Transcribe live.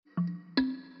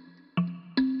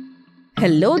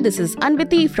Hello, this is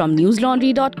Anviti from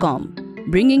newslaundry.com,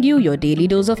 bringing you your daily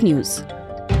dose of news.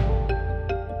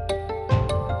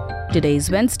 Today is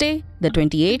Wednesday, the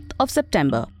 28th of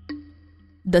September.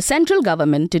 The central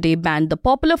government today banned the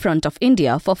Popular Front of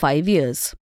India for 5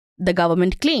 years. The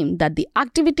government claimed that the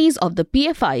activities of the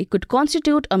PFI could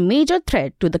constitute a major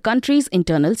threat to the country's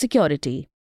internal security.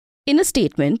 In a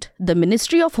statement, the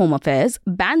Ministry of Home Affairs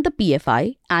banned the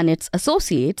PFI and its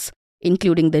associates,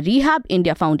 including the Rehab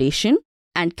India Foundation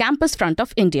and Campus Front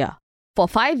of India, for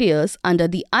 5 years under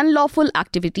the Unlawful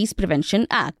Activities Prevention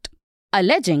Act,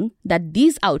 alleging that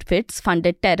these outfits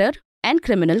funded terror and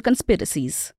criminal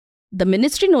conspiracies. The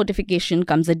ministry notification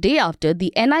comes a day after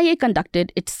the NIA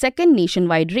conducted its second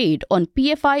nationwide raid on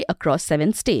PFI across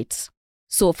 7 states.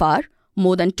 So far,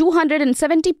 more than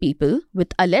 270 people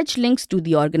with alleged links to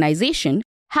the organization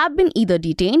have been either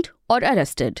detained or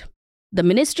arrested. The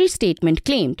ministry statement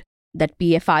claimed that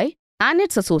PFI and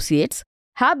its associates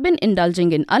have been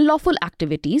indulging in unlawful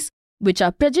activities which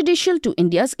are prejudicial to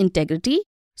India's integrity,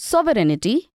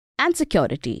 sovereignty, and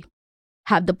security,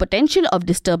 have the potential of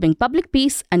disturbing public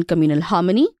peace and communal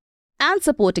harmony, and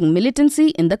supporting militancy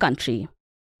in the country,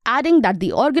 adding that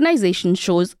the organization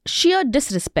shows sheer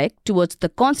disrespect towards the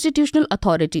constitutional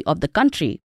authority of the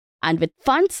country, and with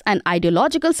funds and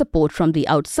ideological support from the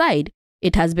outside,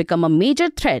 it has become a major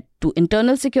threat to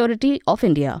internal security of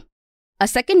India. A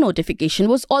second notification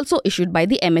was also issued by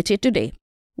the MHA today,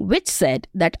 which said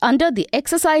that under the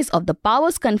exercise of the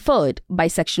powers conferred by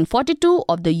Section 42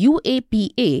 of the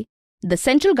UAPA, the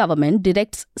central government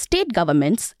directs state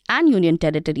governments and union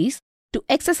territories to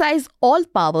exercise all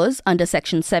powers under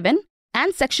Section 7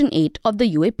 and Section 8 of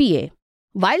the UAPA.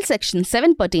 While Section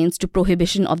 7 pertains to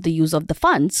prohibition of the use of the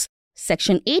funds,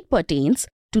 Section 8 pertains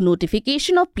to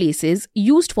notification of places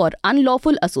used for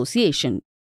unlawful association.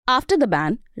 After the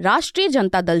ban, Rashtriya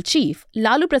Janata Dal chief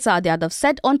Lalu Prasad Yadav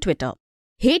said on Twitter,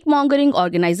 hate-mongering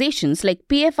organizations like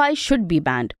PFI should be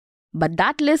banned, but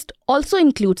that list also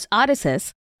includes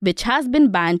RSS, which has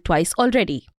been banned twice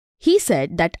already. He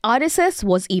said that RSS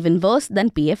was even worse than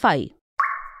PFI.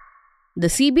 The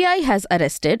CBI has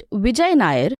arrested Vijay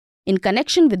Nair in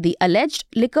connection with the alleged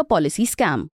liquor policy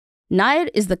scam. Nair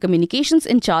is the communications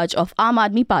in charge of Aam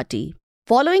Aadmi Party.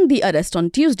 Following the arrest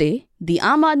on Tuesday, the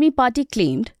Aam Aadmi Party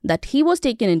claimed that he was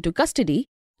taken into custody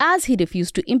as he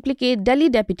refused to implicate Delhi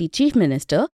Deputy Chief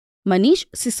Minister Manish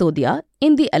Sisodia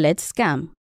in the alleged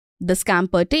scam. The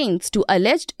scam pertains to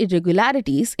alleged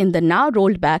irregularities in the now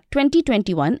rolled back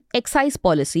 2021 excise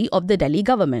policy of the Delhi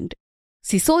government.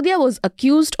 Sisodia was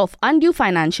accused of undue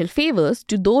financial favours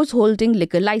to those holding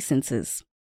liquor licenses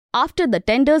after the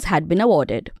tenders had been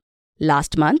awarded.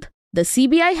 Last month, the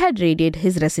CBI had raided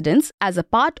his residence as a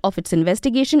part of its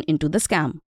investigation into the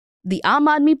scam. The Aam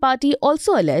Aadmi Party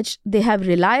also alleged they have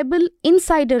reliable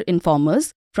insider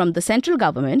informers from the central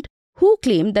government who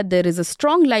claim that there is a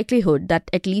strong likelihood that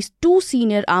at least 2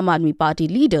 senior Aam Aadmi Party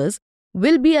leaders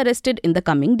will be arrested in the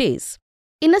coming days.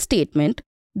 In a statement,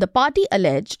 the party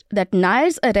alleged that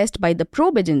Nair's arrest by the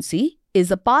probe agency is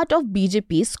a part of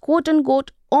BJP's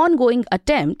quote-unquote ongoing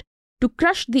attempt to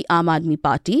crush the Aam Aadmi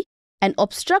Party and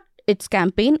obstruct its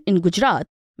campaign in Gujarat,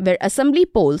 where assembly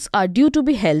polls are due to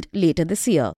be held later this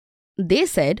year. They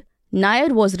said Nair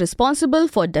was responsible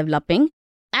for developing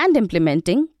and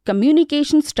implementing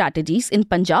communication strategies in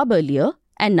Punjab earlier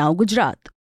and now Gujarat.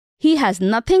 He has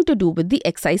nothing to do with the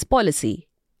excise policy,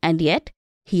 and yet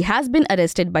he has been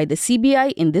arrested by the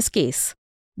CBI in this case.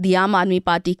 The Aam Aadmi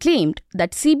Party claimed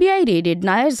that CBI raided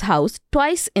Nair's house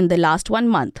twice in the last 1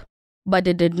 month, but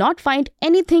it did not find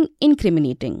anything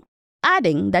incriminating,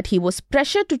 adding that he was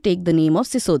pressured to take the name of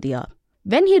Sisodia.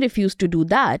 When he refused to do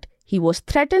that, he was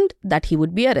threatened that he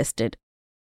would be arrested.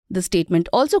 The statement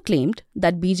also claimed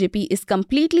that BJP is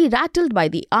completely rattled by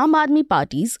the Aam Aadmi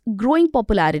Party's growing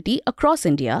popularity across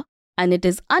India, and it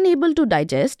is unable to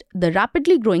digest the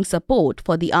rapidly growing support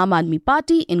for the Aam Aadmi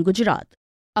Party in Gujarat.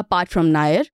 Apart from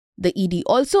Nair, the ED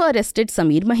also arrested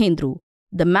Sameer Mahendru,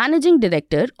 the managing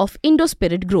director of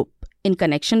Indospirit Group, in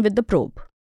connection with the probe.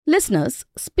 Listeners,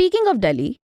 speaking of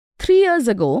Delhi, 3 years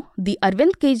ago, the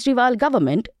Arvind Kejriwal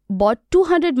government bought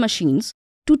 200 machines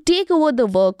to take over the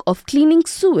work of cleaning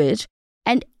sewage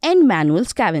and end manual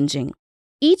scavenging.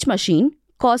 Each machine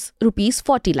costs Rs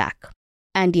 40 lakh.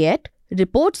 And yet,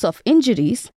 reports of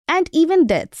injuries and even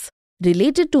deaths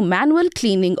related to manual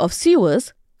cleaning of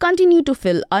sewers continue to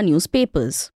fill our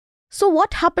newspapers. So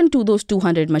what happened to those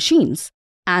 200 machines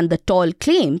and the tall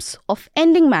claims of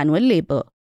ending manual labour,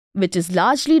 which is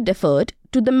largely deferred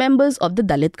to the members of the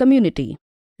Dalit community?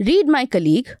 Read my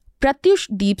colleague Pratyush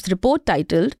Deep's report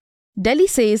titled, Delhi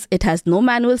says it has no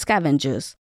manual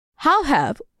scavengers. How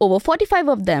have over 45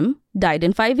 of them died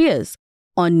in 5 years?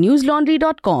 On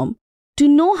newslaundry.com to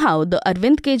know how the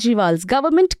Arvind Kejriwal's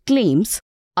government claims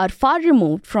are far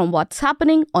removed from what's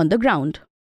happening on the ground.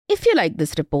 If you like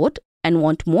this report and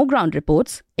want more ground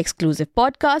reports, exclusive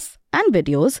podcasts and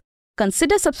videos,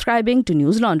 consider subscribing to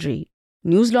News Laundry.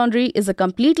 News Laundry is a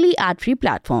completely ad-free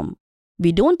platform.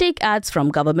 We don't take ads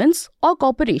from governments or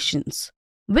corporations,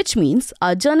 which means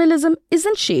our journalism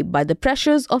isn't shaped by the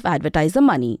pressures of advertiser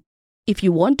money. If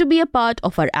you want to be a part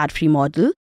of our ad-free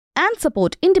model and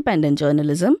support independent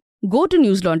journalism, go to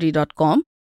newslaundry.com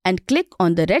and click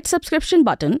on the red subscription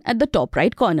button at the top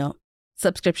right corner.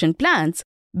 Subscription plans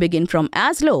begin from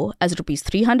as low as Rs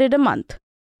 300 a month.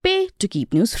 Pay to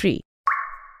keep news free.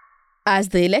 As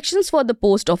the elections for the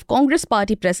post of Congress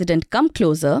Party President come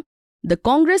closer, the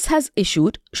Congress has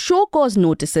issued show cause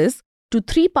notices to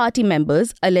 3 party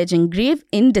members alleging grave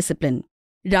indiscipline.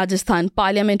 Rajasthan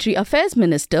Parliamentary Affairs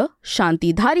Minister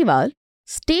Shanti Dhariwal,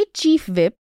 State Chief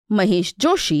Whip Mahesh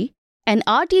Joshi, and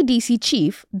RTDC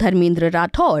Chief Dharmendra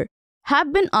Rathore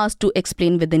have been asked to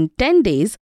explain within 10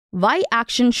 days why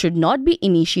action should not be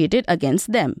initiated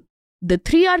against them. The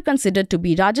 3 are considered to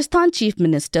be Rajasthan Chief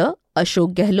Minister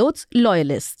Ashok Gehlot's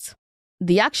loyalists.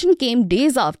 The action came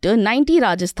days after 90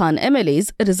 Rajasthan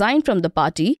MLAs resigned from the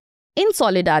party in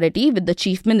solidarity with the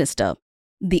Chief Minister.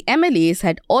 The MLAs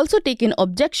had also taken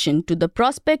objection to the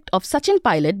prospect of Sachin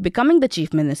Pilot becoming the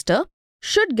Chief Minister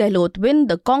should Gehlot win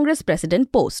the Congress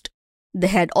President post. They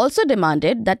had also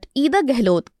demanded that either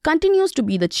Gehlot continues to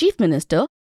be the Chief Minister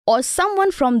or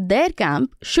someone from their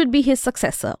camp should be his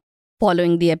successor.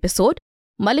 Following the episode,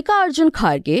 Mallikarjun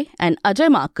Kharge and Ajay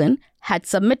Maken had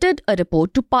submitted a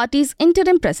report to party's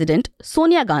interim president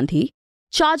Sonia Gandhi,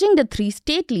 charging the 3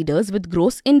 state leaders with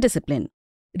gross indiscipline,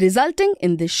 resulting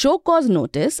in this show cause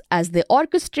notice as they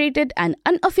orchestrated an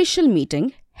unofficial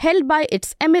meeting held by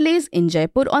its MLAs in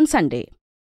Jaipur on Sunday.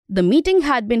 The meeting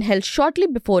had been held shortly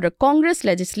before a Congress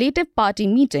Legislative Party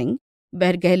meeting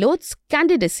where Gehlot's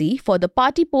candidacy for the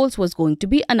party polls was going to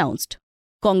be announced.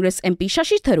 Congress MP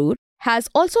Shashi Tharoor has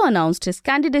also announced his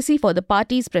candidacy for the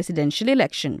party's presidential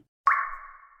election.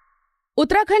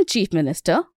 Uttarakhand Chief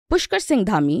Minister Pushkar Singh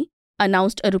Dhami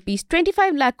announced a Rs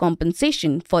 25 lakh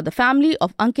compensation for the family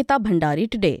of Ankita Bhandari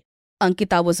today.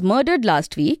 Ankita was murdered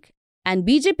last week, and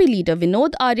BJP leader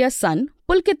Vinod Arya's son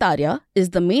Pulkit Arya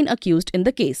is the main accused in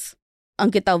the case.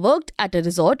 Ankita worked at a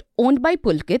resort owned by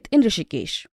Pulkit in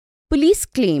Rishikesh. Police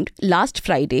claimed last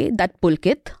Friday that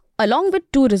Pulkit, along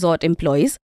with 2 resort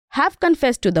employees, have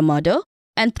confessed to the murder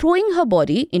and throwing her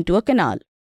body into a canal.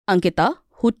 Ankita,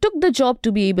 who took the job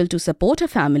to be able to support her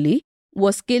family,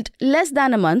 was killed less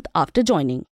than a month after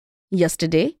joining.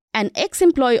 Yesterday, an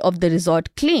ex-employee of the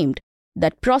resort claimed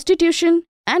that prostitution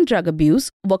and drug abuse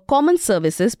were common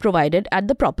services provided at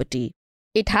the property.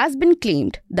 It has been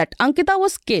claimed that Ankita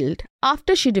was killed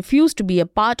after she refused to be a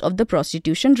part of the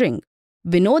prostitution ring.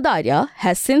 Vinod Arya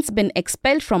has since been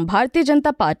expelled from Bharatiya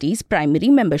Janata Party's primary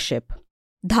membership.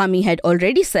 Dhami had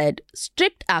already said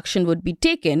strict action would be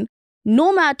taken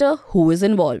no matter who is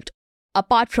involved.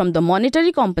 Apart from the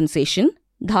monetary compensation,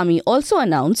 Dhami also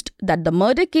announced that the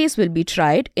murder case will be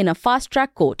tried in a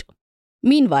fast-track court.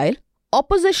 Meanwhile,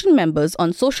 opposition members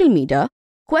on social media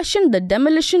questioned the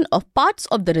demolition of parts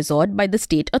of the resort by the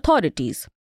state authorities,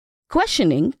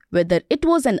 questioning whether it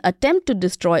was an attempt to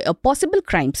destroy a possible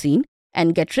crime scene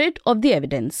and get rid of the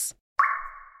evidence.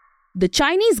 The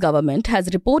Chinese government has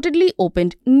reportedly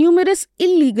opened numerous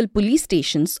illegal police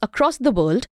stations across the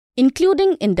world,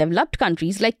 including in developed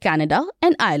countries like Canada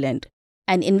and Ireland,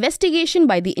 an investigation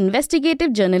by the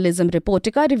investigative journalism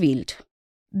Reportica revealed.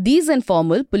 These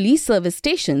informal police service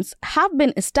stations have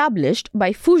been established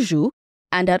by Fuzhou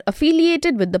and are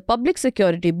affiliated with the Public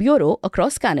Security Bureau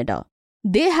across Canada.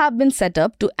 They have been set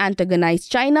up to antagonize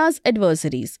China's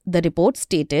adversaries, the report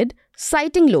stated,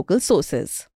 citing local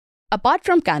sources. Apart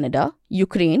from Canada,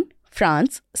 Ukraine,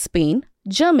 France, Spain,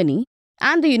 Germany,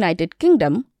 and the United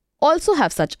Kingdom also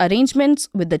have such arrangements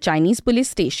with the Chinese police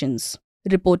stations.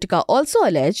 Reportica also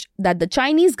alleged that the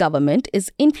Chinese government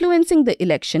is influencing the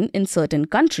election in certain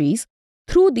countries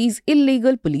through these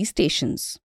illegal police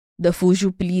stations. The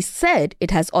Fuzhou police said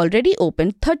it has already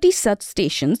opened 30 such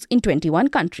stations in 21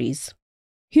 countries.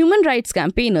 Human rights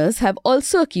campaigners have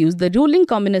also accused the ruling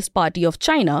Communist Party of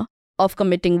China of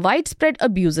committing widespread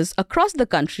abuses across the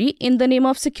country in the name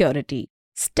of security.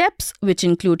 Steps which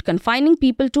include confining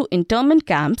people to internment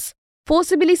camps,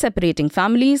 forcibly separating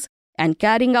families, and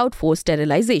carrying out forced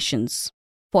sterilizations.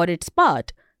 For its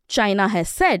part, China has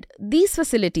said these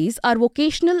facilities are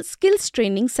vocational skills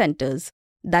training centers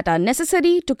that are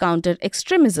necessary to counter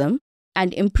extremism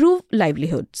and improve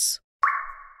livelihoods.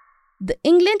 The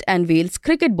England and Wales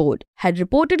Cricket Board had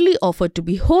reportedly offered to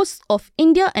be hosts of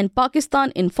India and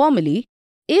Pakistan informally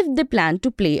if they planned to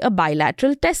play a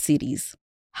bilateral test series.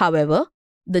 However,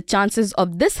 the chances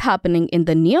of this happening in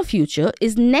the near future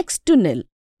is next to nil,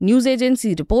 news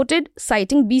agency reported,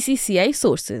 citing BCCI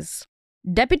sources.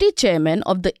 Deputy Chairman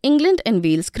of the England and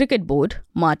Wales Cricket Board,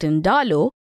 Martin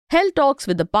Darlow, held talks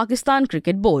with the Pakistan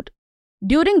Cricket Board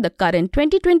during the current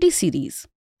 2020 series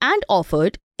and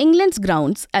offered England's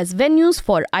grounds as venues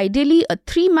for ideally a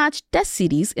 3-match test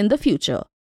series in the future,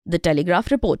 The Telegraph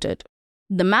reported.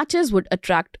 The matches would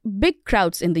attract big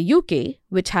crowds in the UK,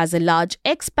 which has a large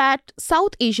expat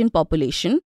South Asian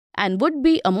population, and would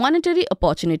be a monetary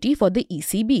opportunity for the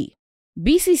ECB.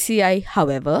 BCCI,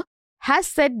 however, has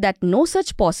said that no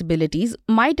such possibilities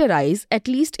might arise at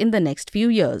least in the next few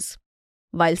years.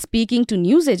 While speaking to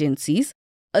news agencies,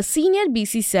 a senior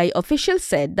BCCI official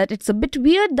said that it's a bit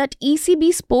weird that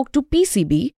ECB spoke to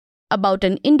PCB about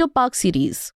an Indo-Pak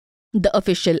series. The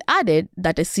official added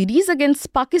that a series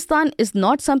against Pakistan is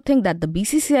not something that the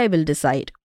BCCI will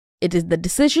decide. It is the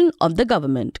decision of the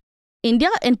government. India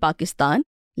and Pakistan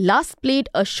last played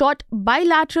a short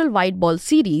bilateral white ball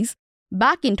series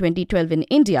back in 2012 in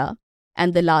India,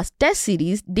 and the last test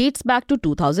series dates back to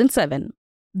 2007.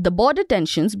 The border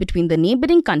tensions between the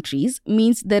neighboring countries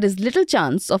means there is little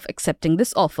chance of accepting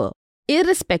this offer,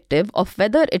 irrespective of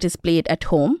whether it is played at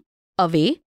home,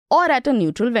 away, or at a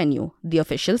neutral venue, the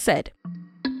official said.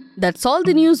 That's all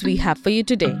the news we have for you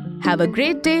today. Have a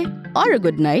great day or a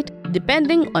good night,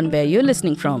 depending on where you're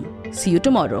listening from. See you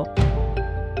tomorrow.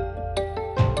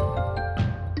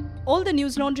 All the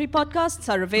News Laundry podcasts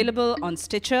are available on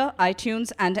Stitcher,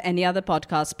 iTunes, and any other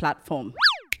podcast platform.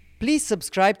 Please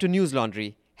subscribe to News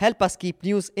Laundry. Help us keep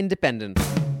news independent.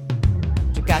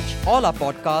 To catch all our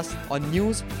podcasts on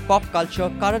news, pop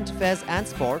culture, current affairs and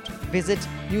sport, visit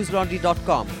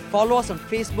newslaundry.com. Follow us on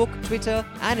Facebook, Twitter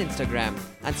and Instagram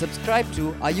and subscribe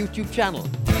to our YouTube channel.